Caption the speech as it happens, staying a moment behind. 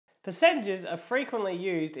Percentages are frequently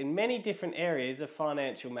used in many different areas of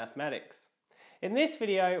financial mathematics. In this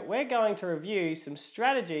video, we're going to review some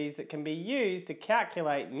strategies that can be used to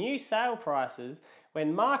calculate new sale prices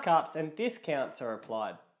when markups and discounts are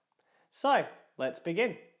applied. So, let's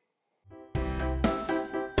begin.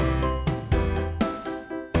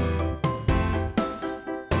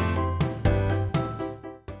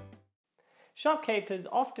 Shopkeepers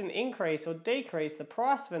often increase or decrease the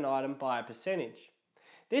price of an item by a percentage.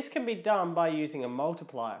 This can be done by using a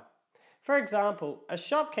multiplier. For example, a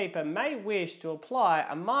shopkeeper may wish to apply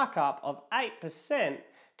a markup of 8%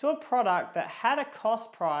 to a product that had a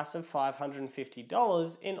cost price of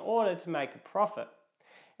 $550 in order to make a profit.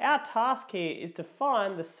 Our task here is to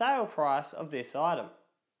find the sale price of this item.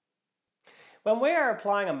 When we are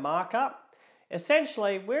applying a markup,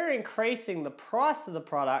 essentially we're increasing the price of the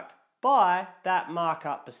product by that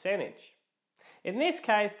markup percentage. In this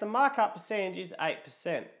case, the markup percentage is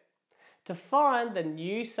 8%. To find the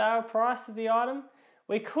new sale price of the item,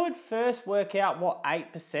 we could first work out what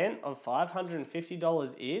 8% of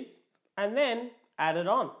 $550 is and then add it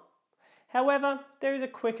on. However, there is a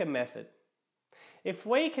quicker method. If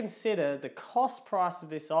we consider the cost price of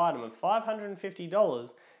this item of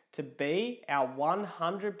 $550 to be our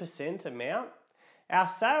 100% amount, our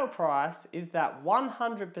sale price is that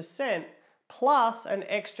 100% plus an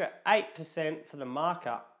extra 8% for the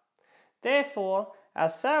markup. Therefore, our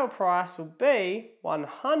sale price will be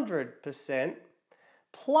 100%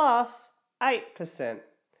 plus 8%,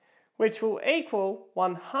 which will equal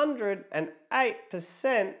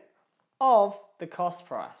 108% of the cost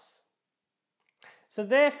price. So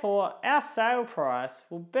therefore, our sale price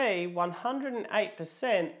will be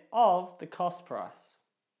 108% of the cost price.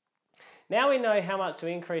 Now we know how much to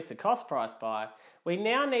increase the cost price by, we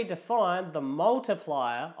now need to find the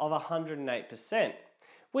multiplier of 108%,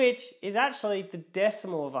 which is actually the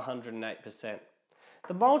decimal of 108%.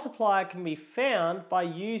 The multiplier can be found by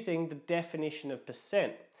using the definition of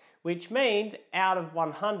percent, which means out of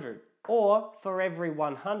 100, or for every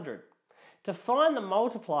 100. To find the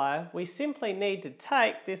multiplier, we simply need to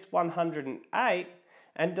take this 108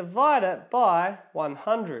 and divide it by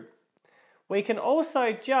 100. We can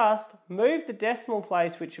also just move the decimal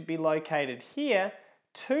place, which would be located here,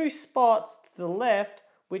 2 spots to the left,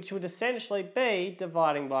 which would essentially be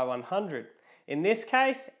dividing by 100. In this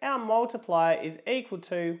case, our multiplier is equal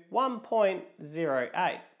to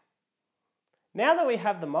 1.08. Now that we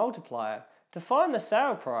have the multiplier, to find the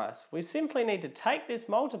sale price, we simply need to take this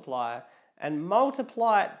multiplier and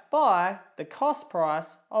multiply it by the cost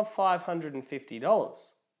price of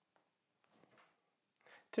 $550.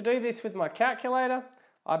 To do this with my calculator,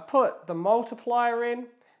 I put the multiplier in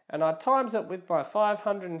and I times it with my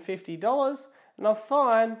 $550 and I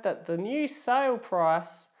find that the new sale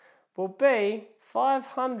price will be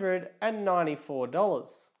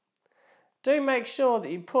 $594. Do make sure that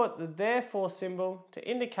you put the therefore symbol to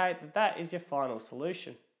indicate that that is your final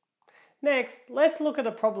solution. Next, let's look at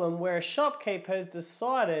a problem where a shopkeeper has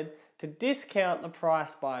decided to discount the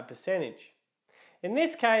price by a percentage. In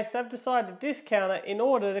this case, they've decided to discount it in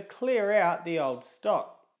order to clear out the old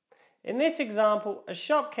stock. In this example, a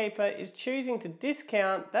shopkeeper is choosing to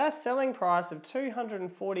discount their selling price of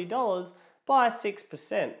 $240 by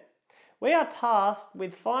 6%. We are tasked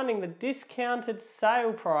with finding the discounted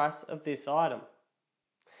sale price of this item.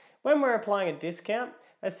 When we're applying a discount,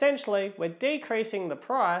 essentially we're decreasing the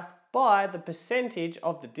price by the percentage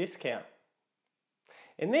of the discount.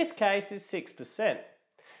 In this case, it's 6%.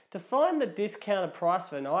 To find the discounted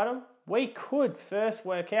price of an item, we could first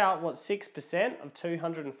work out what 6% of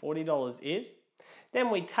 $240 is. Then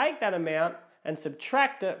we take that amount and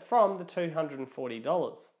subtract it from the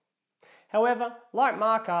 $240. However, like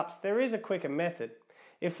markups, there is a quicker method.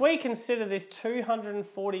 If we consider this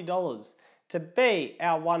 $240 to be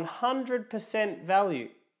our 100% value,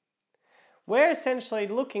 we're essentially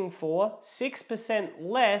looking for 6%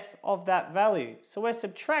 less of that value. So we're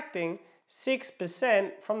subtracting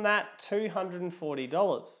 6% from that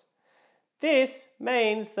 $240. This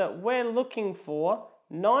means that we're looking for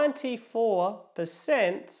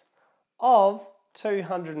 94% of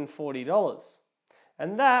 $240.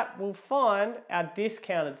 And that will find our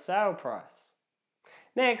discounted sale price.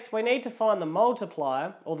 Next, we need to find the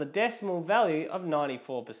multiplier, or the decimal value of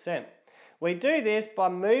 94%. We do this by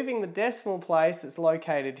moving the decimal place that's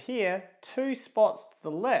located here 2 spots to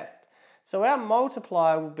the left. So our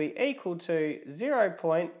multiplier will be equal to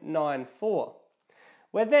 0.94.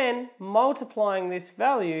 We're then multiplying this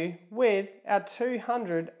value with our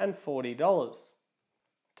 $240.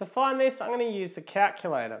 To find this, I'm going to use the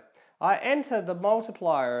calculator. I enter the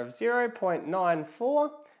multiplier of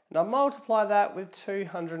 0.94 and I multiply that with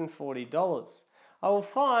 $240. I will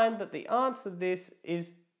find that the answer to this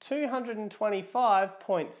is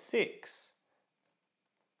 225.6.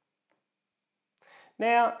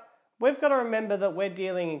 Now, we've got to remember that we're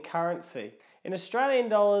dealing in currency. In Australian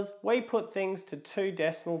dollars, we put things to 2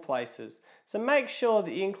 decimal places. So make sure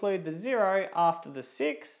that you include the 0 after the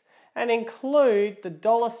 6 and include the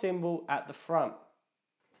dollar symbol at the front.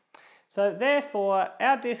 So therefore,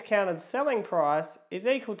 our discounted selling price is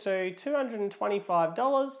equal to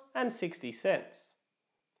 $225.60.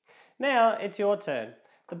 Now it's your turn.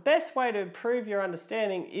 The best way to improve your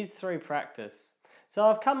understanding is through practice. So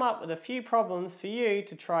I've come up with a few problems for you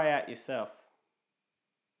to try out yourself.